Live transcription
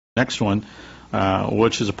next one,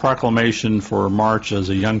 which is a proclamation for March as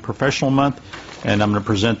a Young Professional Month. And I'm going to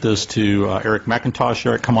present this to Eric McIntosh.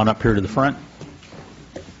 Eric, come on up here to the front.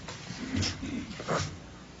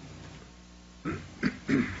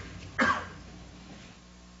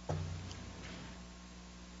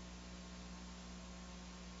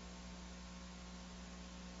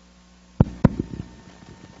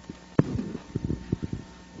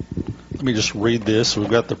 Let me just read this. We've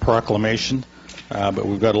got the proclamation, but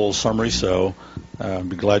we've got a little summary, so I'd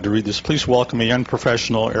be glad to read this. Please welcome a young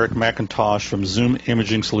professional, Eric McIntosh from Zoom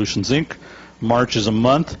Imaging Solutions, Inc. March is a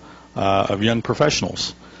month of young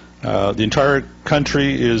professionals. The entire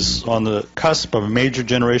country is on the cusp of a major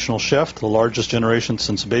generational shift. The largest generation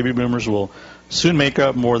since baby boomers will soon make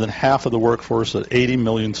up more than half of the workforce at 80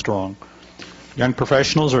 million strong. Young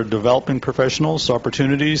professionals are developing professionals,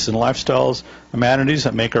 opportunities, and lifestyles, amenities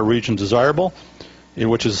that make our region desirable,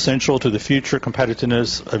 which is essential to the future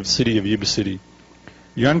competitiveness of the city of Yuba City.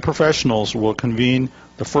 Young professionals will convene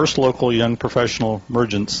the first local Young Professional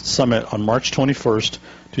Emergence Summit on March 21st,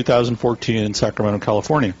 2014 in Sacramento,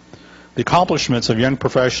 California. The accomplishments of young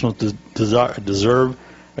professionals deserve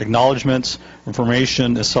acknowledgments,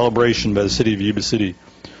 information, and celebration by the city of Yuba City.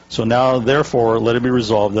 So now, therefore, let it be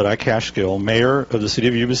resolved that I, Cash Gill, Mayor of the City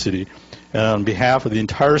of Yuba City, and on behalf of the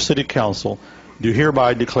entire City Council, do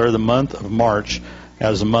hereby declare the month of March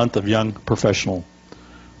as a month of young professional.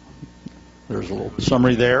 There's a little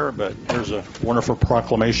summary there, but here's a wonderful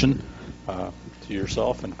proclamation to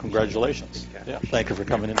yourself, and congratulations. Yeah, thank you for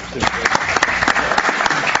coming in.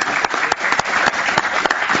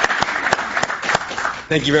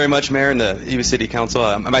 Thank you very much, Mayor, and the Yuba City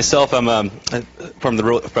Council. Myself, I'm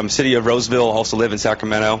from City of Roseville, also live in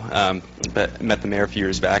Sacramento, but met the mayor a few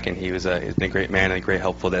years back, and he's been a great man and a great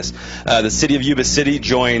help for this. The City of Yuba City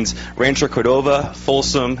joins Rancho Cordova,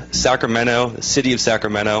 Folsom, Sacramento, the City of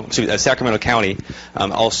Sacramento, Sacramento County,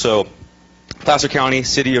 also Placer County,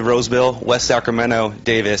 City of Roseville, West Sacramento,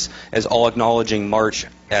 Davis, as all acknowledging March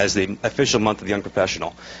as the official month of the young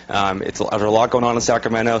professional. There's a lot going on in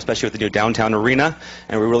Sacramento, especially with the new downtown arena,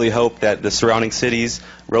 and we really hope that the surrounding cities,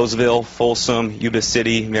 Roseville, Folsom, Yuba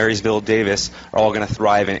City, Marysville, Davis, are all going to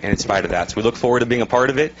thrive in spite of that. So we look forward to being a part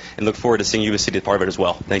of it, and look forward to seeing Yuba City a part of it as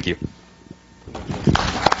well. Thank you.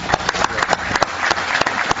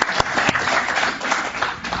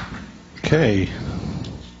 Okay.